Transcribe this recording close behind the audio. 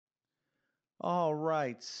All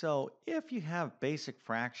right, so if you have basic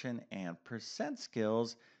fraction and percent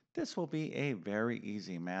skills, this will be a very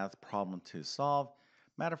easy math problem to solve.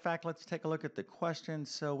 Matter of fact, let's take a look at the question.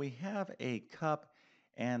 So we have a cup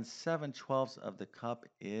and 7/12 of the cup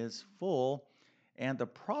is full. And the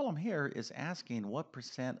problem here is asking what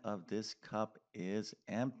percent of this cup is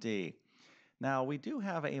empty. Now, we do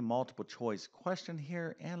have a multiple choice question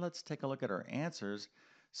here, and let's take a look at our answers.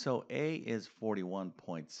 So A is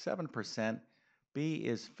 41.7%, B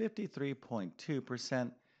is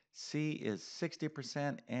 53.2%, C is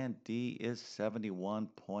 60%, and D is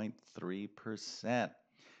 71.3%.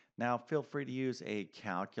 Now, feel free to use a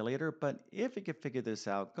calculator, but if you can figure this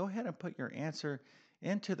out, go ahead and put your answer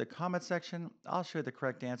into the comment section. I'll show you the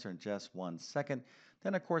correct answer in just 1 second.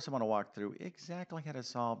 Then, of course, I want to walk through exactly how to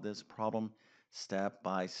solve this problem step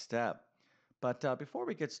by step. But before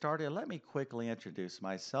we get started, let me quickly introduce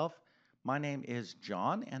myself. My name is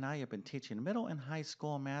John, and I have been teaching middle and high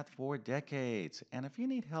school math for decades. And if you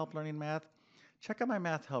need help learning math, check out my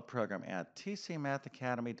math help program at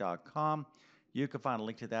tcmathacademy.com. You can find a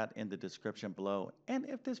link to that in the description below. And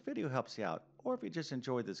if this video helps you out, or if you just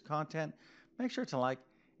enjoyed this content, make sure to like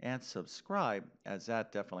and subscribe, as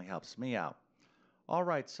that definitely helps me out. All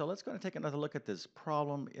right, so let's go and take another look at this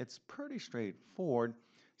problem. It's pretty straightforward.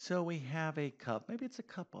 So we have a cup, maybe it's a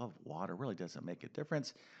cup of water, really doesn't make a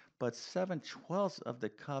difference, but 7/12 of the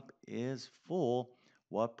cup is full.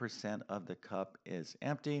 What percent of the cup is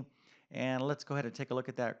empty? And let's go ahead and take a look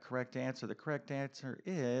at that correct answer. The correct answer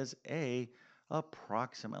is A,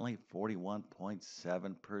 approximately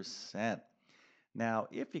 41.7%. Now,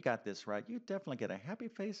 if you got this right, you definitely get a happy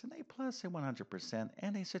face, an A plus, a 100%,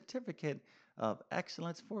 and a certificate of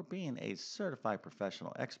excellence for being a certified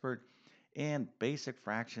professional expert in basic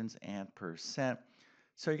fractions and percent.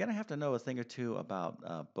 So you're going to have to know a thing or two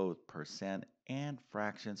about both percent and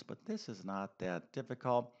fractions, but this is not that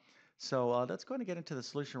difficult. So let's go ahead and get into the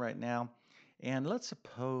solution right now. And let's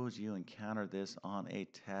suppose you encounter this on a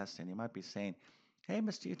test, and you might be saying, "Hey,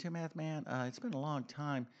 Mr. YouTube Math Man, it's been a long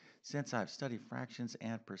time since I've studied fractions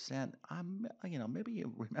and percent. Maybe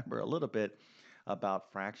you remember a little bit about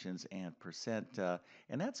fractions and percent,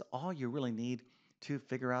 and that's all you really need to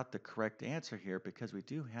figure out the correct answer here because we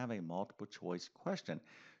do have a multiple choice question.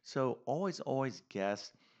 So always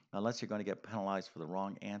guess, unless you're going to get penalized for the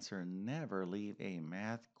wrong answer. Never leave a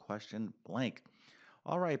math question blank.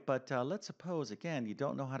 All right, but let's suppose, again, you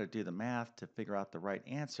don't know how to do the math to figure out the right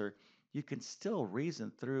answer. You can still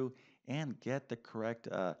reason through and get the correct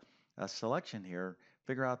selection here,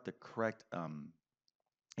 figure out the correct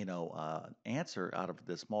answer out of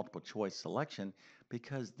this multiple choice selection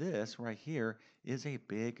because this right here is a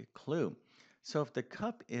big clue. So if the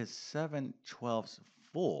cup is 7/12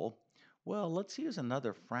 full, well, let's use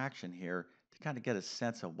another fraction here to kind of get a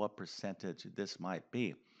sense of what percentage this might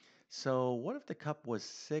be. So what if the cup was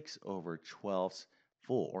 6/12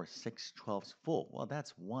 full or 6/12 full? Well,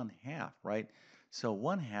 that's 1/2, right? So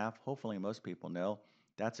 1/2, hopefully most people know,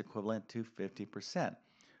 that's equivalent to 50%.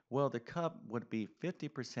 Well, the cup would be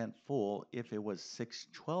 50% full if it was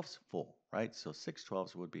 6/12 full, right? So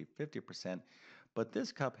 6/12 would be 50%, but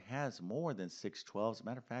this cup has more than 6/12.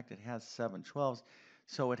 Matter of fact, it has 7/12,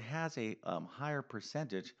 so it has a higher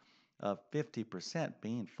percentage of 50%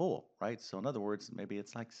 being full, right? So in other words, maybe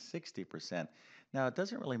it's like 60%. Now, it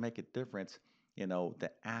doesn't really make a difference,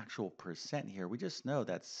 the actual percent here. We just know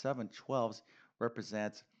that 7/12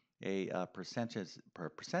 represents a percentage,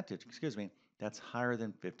 excuse me, that's higher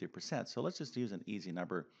than 50%. So let's just use an easy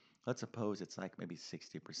number. Let's suppose it's like maybe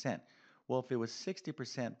 60%. Well, if it was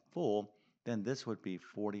 60% full, then this would be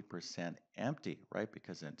 40% empty, right?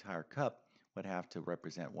 Because the entire cup would have to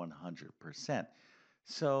represent 100%.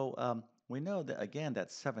 So we know that, again,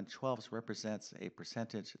 that 7/12 represents a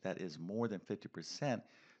percentage that is more than 50%.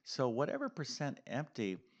 So whatever percent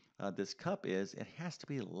empty this cup is, it has to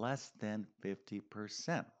be less than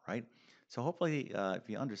 50%, right? So hopefully, if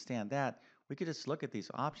you understand that, we could just look at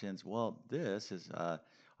these options. Well, this is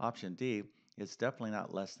option D. It's definitely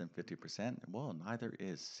not less than 50%. Well, neither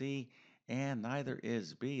is C and neither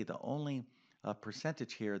is B. The only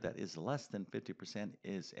percentage here that is less than 50%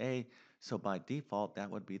 is A. So by default,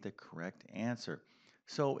 that would be the correct answer.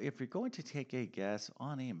 So if you're going to take a guess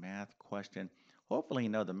on a math question, hopefully you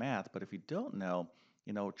know the math, but if you don't know,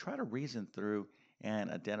 try to reason through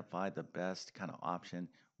and identify the best kind of option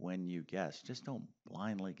when you guess. Just don't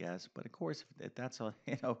blindly guess. But of course, if that's a,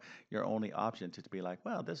 your only option to be like,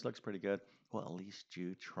 well, this looks pretty good, well, at least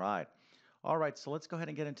you tried. All right, so let's go ahead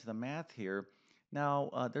and get into the math here. Now,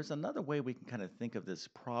 there's another way we can kind of think of this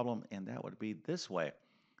problem, and that would be this way.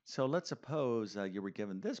 So let's suppose you were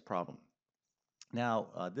given this problem.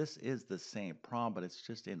 Now, this is the same problem, but it's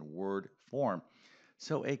just in word form.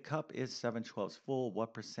 So a cup is 7/12 full.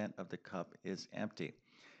 What percent of the cup is empty?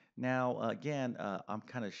 Now, again, I'm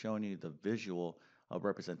kind of showing you the visual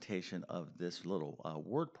representation of this little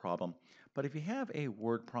word problem. But if you have a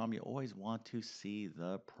word problem, you always want to see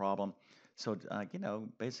the problem. So,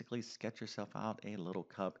 basically sketch yourself out a little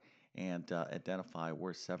cup and identify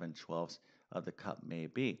where 7/12 of the cup may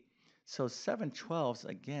be. So 7/12,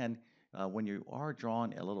 again, when you are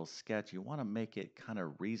drawing a little sketch, you want to make it kind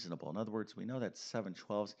of reasonable. In other words, we know that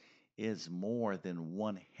 7/12 is more than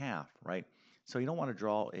 1/2, right? So you don't want to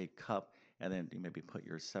draw a cup and then you maybe put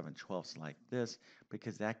your 7/12 like this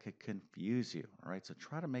because that could confuse you. All right. So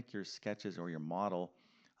try to make your sketches or your model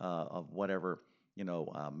of whatever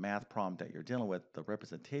math problem that you're dealing with, the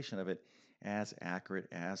representation of it as accurate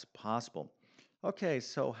as possible. Okay,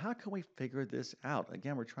 so how can we figure this out?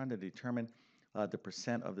 Again, we're trying to determine the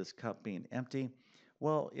percent of this cup being empty.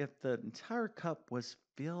 Well, if the entire cup was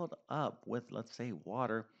filled up with, let's say,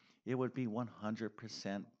 water, it would be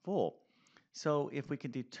 100% full. So if we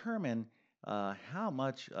can determine how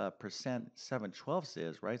much percent 7/12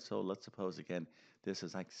 is, right? So let's suppose again this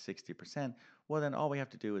is like 60%. Well, then all we have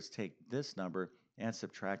to do is take this number and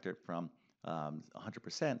subtract it from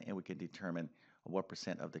 100%, and we can determine what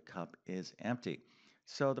percent of the cup is empty.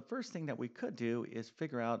 So the first thing that we could do is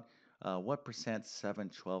figure out what percent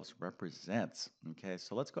 7/12 represents. Okay,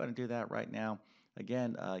 so let's go ahead and do that right now.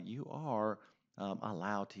 Again, you are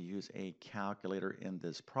allowed to use a calculator in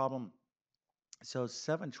this problem. So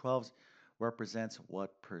 7/12 represents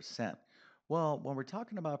what percent? Well, when we're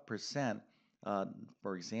talking about percent, uh,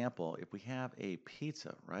 for example, if we have a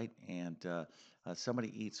pizza, right, and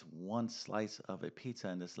somebody eats one slice of a pizza,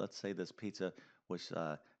 and this, let's say this pizza was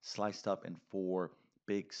sliced up in four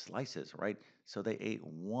big slices, right? So they ate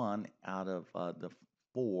one out of the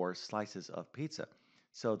four slices of pizza.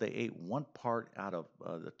 So they ate one part out of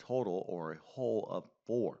the total or a whole of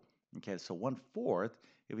four. Okay, so 1/4,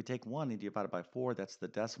 if you take 1 and divide it by 4, that's the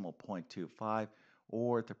decimal 0.25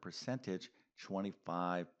 or the percentage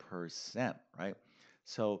 25%, right?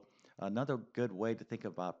 So another good way to think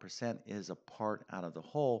about percent is a part out of the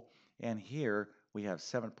whole. And here we have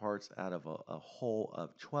 7 parts out of a whole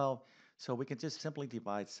of 12. So we can just simply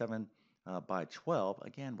divide 7 by 12.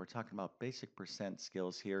 Again, we're talking about basic percent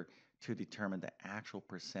skills here to determine the actual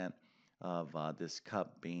percent of this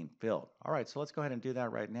cup being filled. All right, so let's go ahead and do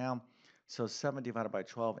that right now. So 7 divided by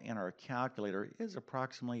 12 in our calculator is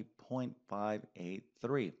approximately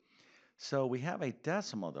 0.583. So we have a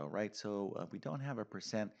decimal though, right? So we don't have a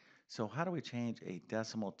percent. So how do we change a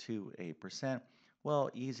decimal to a percent?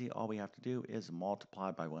 Well, easy. All we have to do is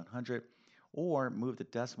multiply by 100 or move the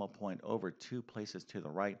decimal point over 2 places to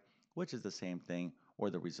the right, which is the same thing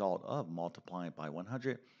or the result of multiplying by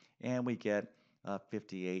 100. And we get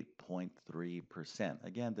 58.3%.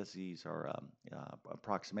 Again, these are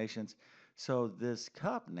approximations. So this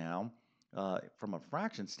cup now from a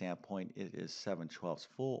fraction standpoint, it is 7/12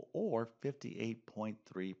 full or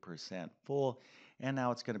 58.3% full. And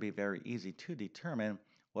now it's going to be very easy to determine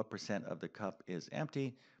what percent of the cup is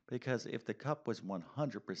empty because if the cup was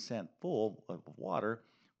 100% full of water,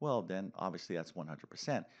 well, then obviously that's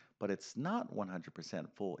 100%. But it's not 100%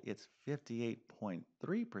 full, it's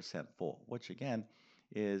 58.3% full, which again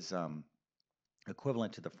is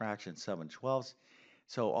equivalent to the fraction 7/12.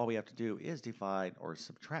 So all we have to do is divide or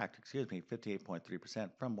subtract,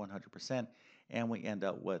 58.3% from 100%, and we end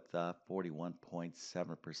up with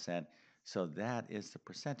 41.7%. So that is the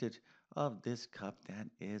percentage of this cup that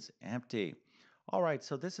is empty. All right,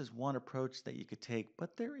 so this is one approach that you could take,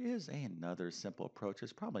 but there is another simple approach.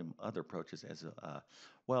 There's probably other approaches as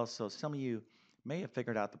well. So some of you may have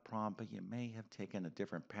figured out the problem, but you may have taken a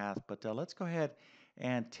different path. But let's go ahead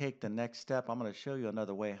and take the next step. I'm going to show you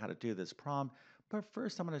another way how to do this problem. But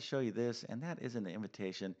first, I'm going to show you this, and that is an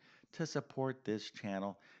invitation to support this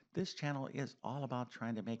channel. This channel is all about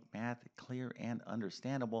trying to make math clear and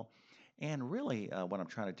understandable. And really, what I'm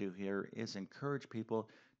trying to do here is encourage people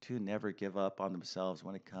to never give up on themselves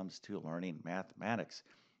when it comes to learning mathematics.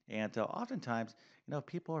 And oftentimes,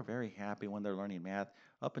 people are very happy when they're learning math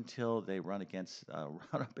up until they run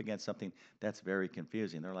up against something that's very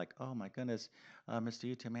confusing. They're like, "Oh my goodness,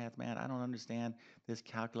 Mr. YouTube Math Man, I don't understand this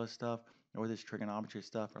calculus stuff or this trigonometry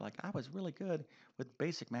stuff." Or like, "I was really good with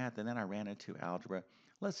basic math, and then I ran into algebra."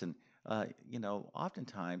 Listen,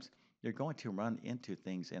 oftentimes you're going to run into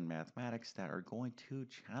things in mathematics that are going to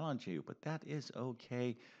challenge you, but that is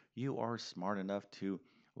okay. You are smart enough to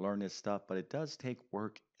learn this stuff, but it does take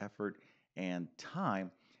work, effort, and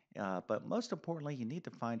time. But most importantly, you need to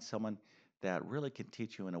find someone that really can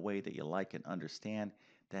teach you in a way that you like and understand.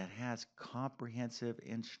 that has comprehensive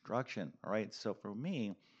instruction. All right, so for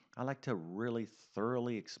me, I like to really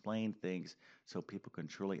thoroughly explain things so people can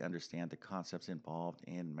truly understand the concepts involved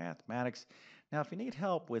in mathematics. Now, if you need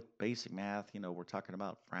help with basic math, we're talking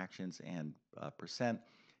about fractions and percent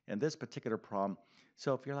in this particular problem.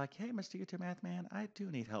 So if you're like, hey, Mr. YouTube Math Man, I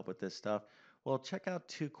do need help with this stuff, well, check out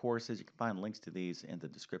two courses. You can find links to these in the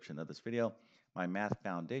description of this video. My Math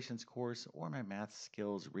Foundations course or my Math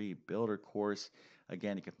Skills Rebuilder course.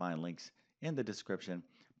 Again, you can find links in the description.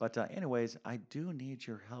 But anyways, I do need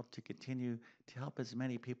your help to continue to help as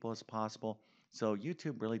many people as possible. So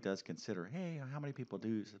YouTube really does consider, hey, how many people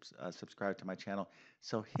do subscribe to my channel?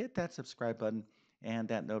 So hit that subscribe button and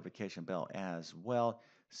that notification bell as well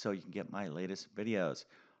so you can get my latest videos.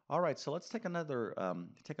 All right, so let's take a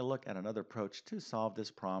look at another approach to solve this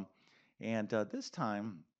problem. And this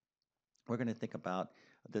time, we're going to think about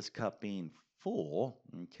this cup being full,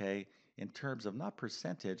 okay, in terms of not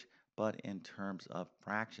percentage, but in terms of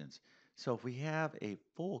fractions. So if we have a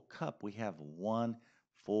full cup, we have one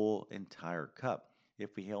full entire cup.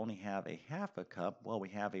 If we only have a half a cup, well, we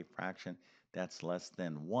have a fraction that's less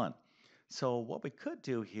than one. So what we could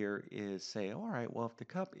do here is say, all right, well, if the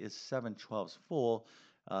cup is 7/12 full,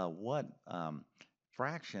 what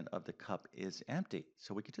fraction of the cup is empty?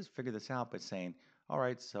 So we could just figure this out by saying, all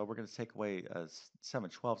right, so we're going to take away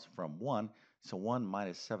 7/12 from 1. So 1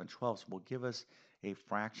 minus 7/12 will give us a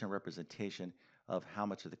fraction representation of how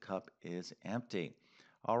much of the cup is empty.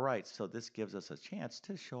 All right, so this gives us a chance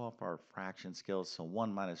to show off our fraction skills. So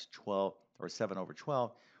 1 minus 12, or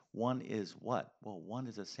 7/12, 1 is what? Well, 1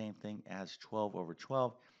 is the same thing as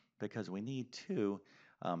 12/12 because we need to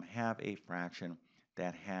have a fraction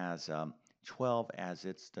that has 12 as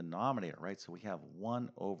its denominator, right? So we have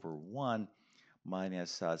 1/1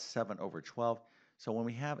 minus 7/12. So when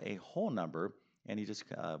we have a whole number, and you just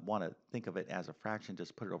want to think of it as a fraction,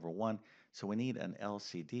 just put it over 1. So we need an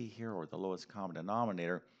LCD here, or the lowest common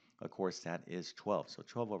denominator. Of course, that is 12. So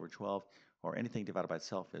 12/12, or anything divided by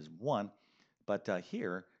itself, is 1. But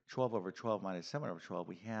here, 12/12 minus 7/12,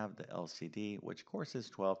 we have the LCD, which of course is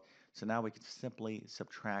 12. So now we can simply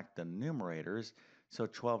subtract the numerators. So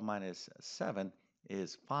 12 minus 7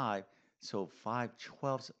 is 5. So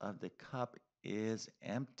 5/12 of the cup is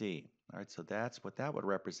empty. All right, so that's what that would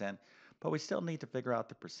represent. But we still need to figure out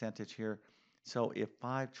the percentage here. So if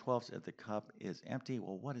 5/12 of the cup is empty,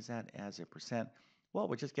 well, what is that as a percent? Well,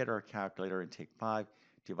 we just get our calculator and take 5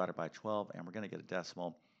 divided by 12, and we're going to get a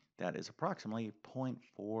decimal that is approximately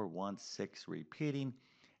 0.416 repeating.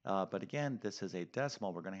 But again, this is a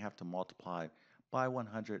decimal. We're going to have to multiply by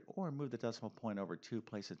 100 or move the decimal point over 2,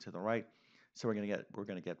 place it to the right. So we're going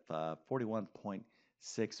to get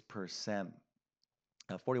 41.6%,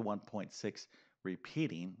 41.6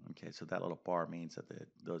 repeating. Okay, so that little bar means that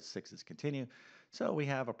those sixes continue. So we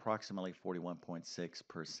have approximately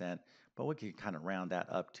 41.6%, but we can kind of round that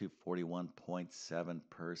up to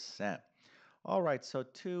 41.7%. All right, so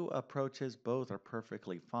two approaches, both are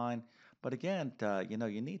perfectly fine. But again,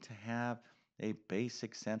 you need to have a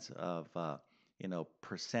basic sense of,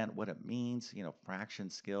 percent, what it means, fraction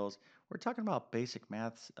skills. We're talking about basic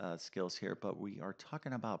math skills here, but we are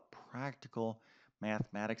talking about practical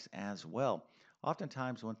mathematics as well.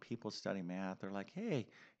 Oftentimes when people study math, they're like, hey,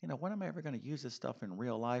 when am I ever going to use this stuff in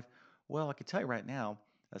real life? Well, I can tell you right now,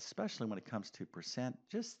 especially when it comes to percent,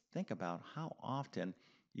 just think about how often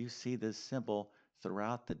you see this symbol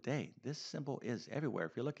throughout the day. This symbol is everywhere.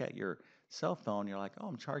 If you look at your cell phone, you're like, oh,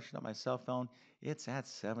 I'm charging up my cell phone. It's at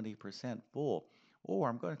 70% full. Or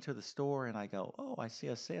I'm going to the store and I go, oh, I see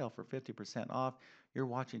a sale for 50% off. You're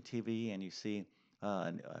watching TV and you see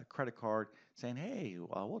a credit card saying, hey,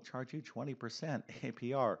 we'll charge you 20%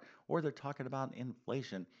 APR. Or they're talking about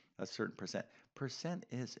inflation, a certain percent. Percent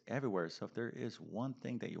is everywhere. So if there is one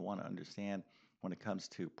thing that you want to understand when it comes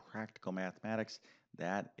to practical mathematics,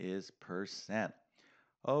 that is percent.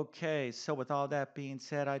 Okay, so with all that being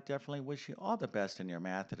said, I definitely wish you all the best in your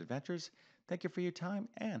math adventures. Thank you for your time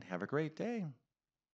and have a great day.